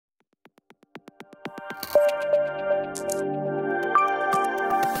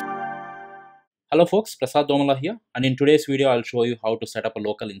Hello folks, Prasad Domala here, and in today's video I'll show you how to set up a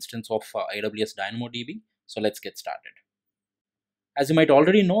local instance of AWS Dynamo DB. So let's get started. As you might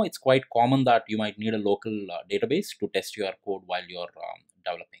already know, it's quite common that you might need a local database to test your code while you're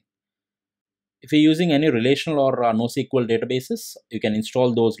developing. If you're using any relational or NoSQL databases, you can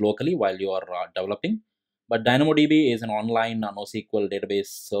install those locally while you are developing. But DynamoDB is an online NoSQL database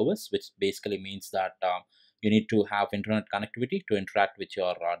service, which basically means that you need to have internet connectivity to interact with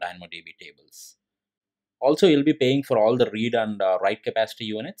your DynamoDB tables. Also, you'll be paying for all the read and write capacity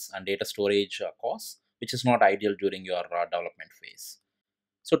units and data storage costs, which is not ideal during your development phase.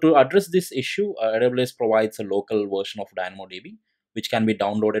 So to address this issue, AWS provides a local version of DynamoDB, which can be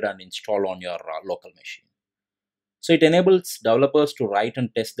downloaded and installed on your local machine. So it enables developers to write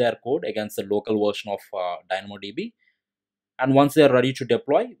and test their code against the local version of DynamoDB. And once they're ready to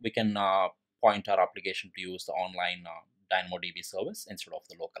deploy, we can point our application to use the online DynamoDB service instead of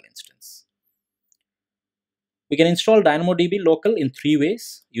the local instance. We can install DynamoDB local in 3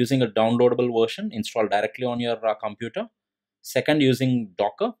 ways: using a downloadable version installed directly on your computer, second using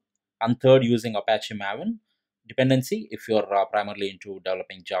Docker, and third using Apache Maven dependency if you're primarily into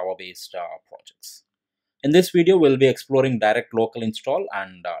developing Java-based projects. In this video, we'll be exploring direct local install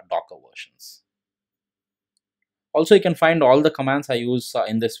and Docker versions. Also, you can find all the commands I use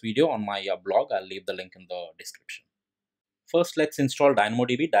in this video on my blog. I'll leave the link in the description. First, let's install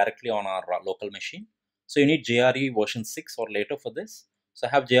DynamoDB directly on our local machine. So you need JRE version 6 or later for this. So I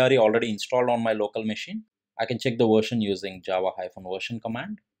have JRE already installed on my local machine. I can check the version using java-version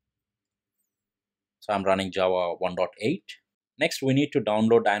command. So I'm running Java 1.8. Next, we need to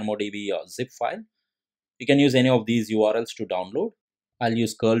download DynamoDB zip file. You can use any of these URLs to download. I'll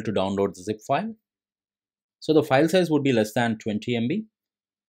use curl to download the zip file. So the file size would be less than 20 MB.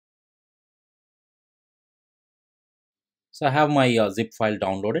 So I have my zip file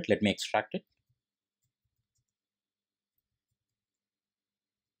downloaded. Let me extract it.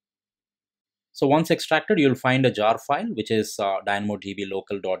 So once extracted, you'll find a jar file, which is DynamoDB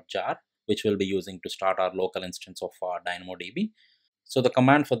local.jar, which we'll be using to start our local instance of DynamoDB. So the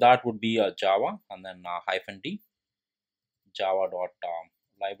command for that would be java and then -d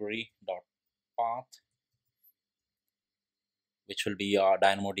java.library.path, which will be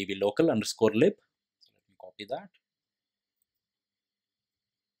DynamoDB local_lib. So let me copy that.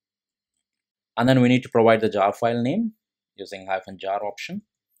 And then we need to provide the jar file name using -jar option.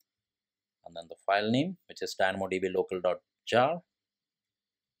 And then the file name, which is DynamoDB local.jar.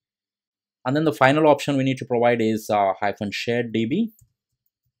 And then the final option we need to provide is -shared DB.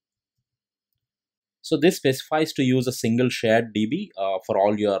 So this specifies to use a single shared DB for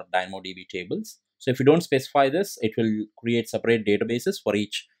all your DynamoDB tables. So if you don't specify this, it will create separate databases for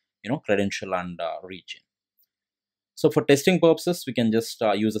each credential and region. So for testing purposes, we can just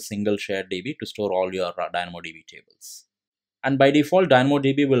use a single shared DB to store all your DynamoDB tables. And by default,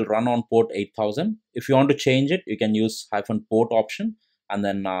 DynamoDB will run on port 8000. If you want to change it, you can use -port option, and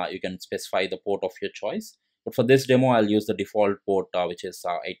then you can specify the port of your choice. But for this demo, I'll use the default port, which is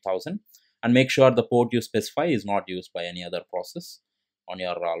 8000. And make sure the port you specify is not used by any other process on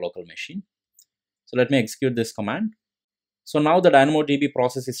your local machine. So let me execute this command. So now the DynamoDB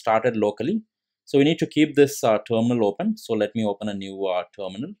process is started locally. So we need to keep this terminal open. So let me open a new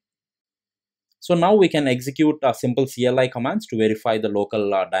terminal. So now we can execute simple CLI commands to verify the local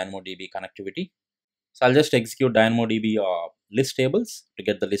DynamoDB connectivity. So I'll just execute DynamoDB list tables to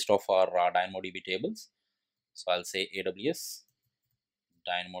get the list of our DynamoDB tables. So I'll say AWS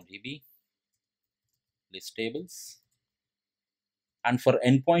DynamoDB list tables. And for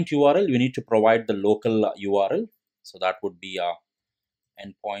endpoint URL, we need to provide the local URL. So that would be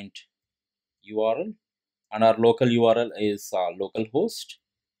endpoint URL. And our local URL is localhost.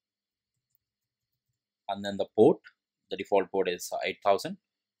 And then the port, the default port is 8000.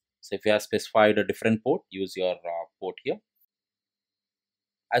 So if you have specified a different port, use your port here.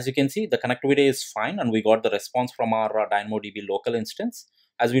 As you can see, the connectivity is fine, and we got the response from our DynamoDB local instance.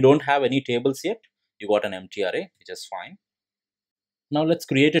 As we don't have any tables yet, you got an empty array, which is fine. Now let's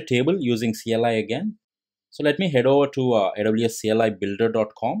create a table using CLI again. So let me head over to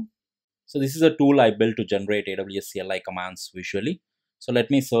awsclibuilder.com. So this is a tool I built to generate AWS CLI commands visually. So let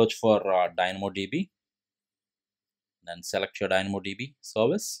me search for DynamoDB. Then select your DynamoDB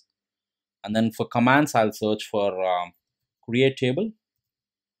service, and then for commands I'll search for create table.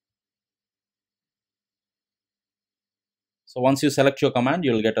 So once you select your command,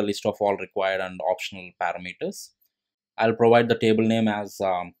 you'll get a list of all required and optional parameters. I'll provide the table name as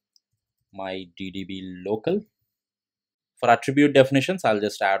my DDB local. For attribute definitions, I'll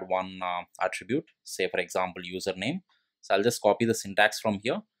just add one attribute, say for example username. So I'll just copy the syntax from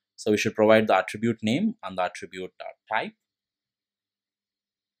here. So we should provide the attribute name and the attribute type.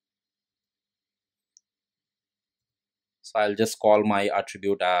 So I'll just call my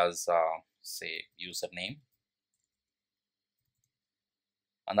attribute as say username,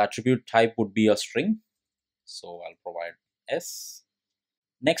 and the attribute type would be a string. So I'll provide S.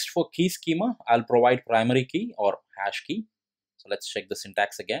 Next, for key schema, I'll provide primary key or hash key. So let's check the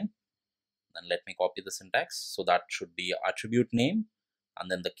syntax again. Then let me copy the syntax. So that should be attribute name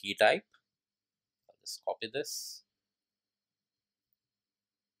and then the key type. I'll just copy this.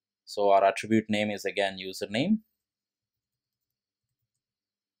 So our attribute name is again username,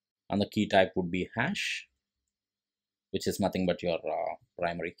 and the key type would be hash, which is nothing but your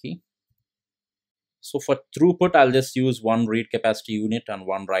primary key. So for throughput, I'll just use one read capacity unit and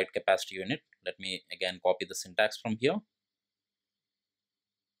one write capacity unit. Let me again copy the syntax from here.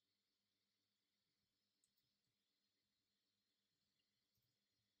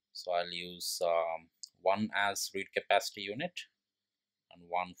 So I'll use one as read capacity unit and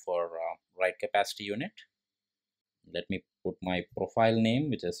one for write capacity unit. Let me put my profile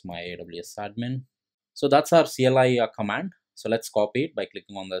name, which is my AWS admin. So that's our CLI command. So let's copy it by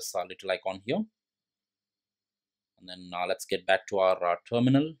clicking on this little icon here. And then let's get back to our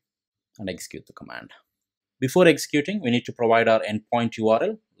terminal and execute the command. Before executing, we need to provide our endpoint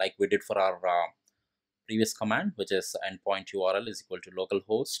URL like we did for our previous command, which is endpoint URL is equal to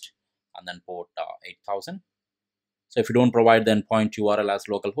localhost and then port 8000. So if you don't provide the endpoint URL as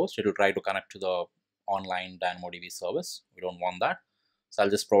localhost, it will try to connect to the online DynamoDB service. We don't want that. So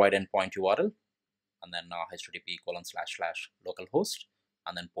I'll just provide endpoint URL and then http://localhost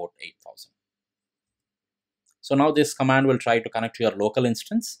and then port 8000. So now this command will try to connect to your local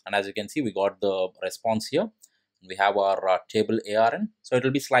instance, and as you can see, we got the response here. We have our table ARN, so it will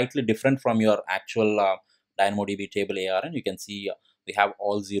be slightly different from your actual DynamoDB table ARN. You can see we have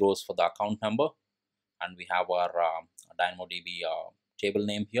all zeros for the account number, and we have our DynamoDB table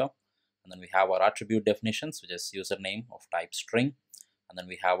name here, and then we have our attribute definitions, which is username of type string, and then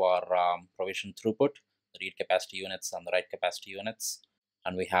we have our provision throughput, the read capacity units and the write capacity units,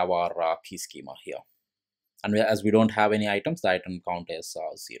 and we have our key schema here. And as we don't have any items, the item count is 0,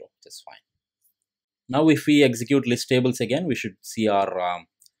 which is fine. Now if we execute list tables again, we should see our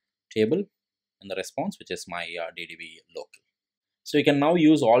table in the response, which is my DDB local. So you can now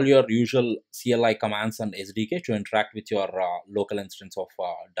use all your usual CLI commands and SDK to interact with your local instance of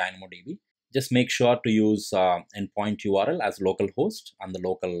DynamoDB. Just make sure to use endpoint URL as localhost and the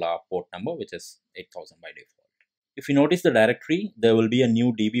local port number, which is 8000 by default. If you notice the directory, there will be a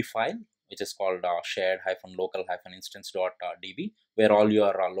new DB file, which is called shared-local-instance.db, where all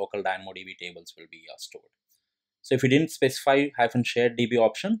your local DynamoDB tables will be stored. So if you didn't specify -shared DB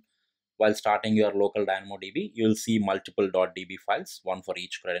option while starting your local DynamoDB, you will see multiple .db files, one for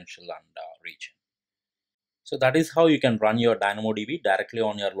each credential and region. So that is how you can run your DynamoDB directly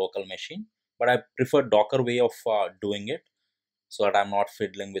on your local machine, but I prefer Docker way of doing it, so that I'm not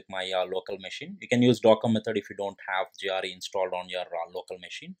fiddling with my local machine. You can use Docker method if you don't have GRE installed on your local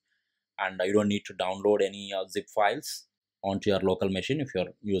machine, and you don't need to download any zip files onto your local machine if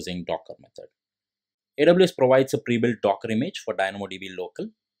you're using Docker method. AWS provides a pre-built Docker image for DynamoDB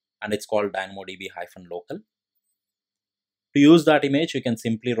local, and it's called DynamoDB-local. To use that image, you can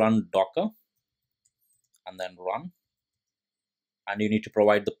simply run Docker and then run, and you need to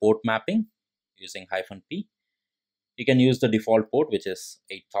provide the port mapping using -p. You can use the default port, which is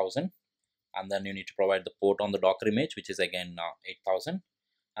 8000, and then you need to provide the port on the Docker image, which is again 8000.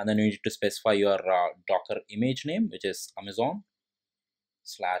 And then you need to specify your Docker image name, which is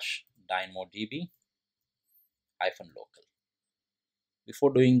Amazon/DynamoDB-local.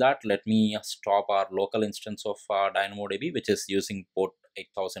 Before doing that, let me stop our local instance of DynamoDB, which is using port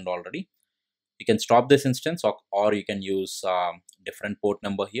 8000 already. You can stop this instance, or you can use different port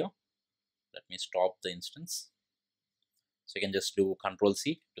number here. Let me stop the instance. So you can just do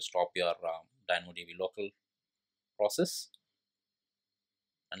Ctrl+C to stop your DynamoDB local process.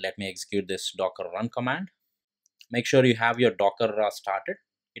 And let me execute this Docker run command. Make sure you have your Docker started.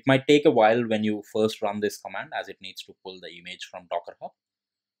 It might take a while when you first run this command, as it needs to pull the image from Docker Hub.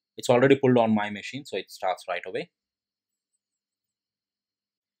 It's already pulled on my machine, so it starts right away.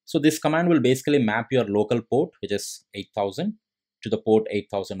 So this command will basically map your local port, which is 8000, to the port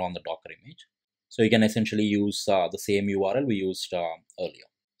 8000 on the Docker image. So you can essentially use the same URL we used earlier.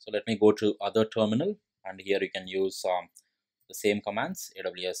 So let me go to other terminal, and here you can use the same commands,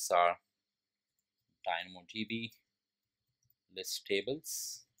 AWS DynamoDB list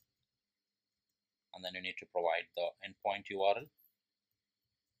tables, and then you need to provide the endpoint URL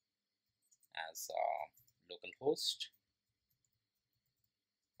as localhost,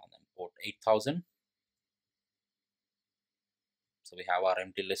 and then port 8000. So we have our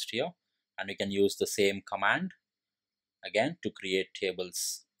empty list here, and we can use the same command again to create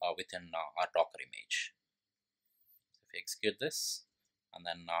tables within our Docker image. So if we execute this and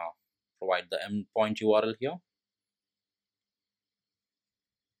then provide the endpoint URL here,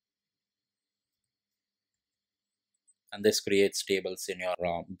 and this creates tables in your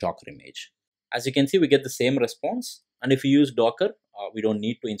Docker image. As you can see, we get the same response, and if we use Docker, we don't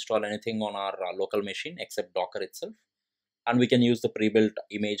need to install anything on our local machine except Docker itself, and we can use the pre-built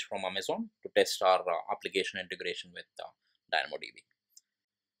image from Amazon to test our application integration with DynamoDB.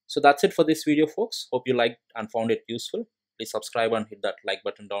 So that's it for this video, folks. Hope you liked and found it useful. Please subscribe and hit that like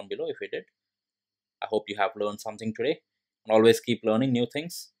button down below if you did. I hope you have learned something today, and always keep learning new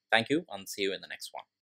things. Thank you, and see you in the next one.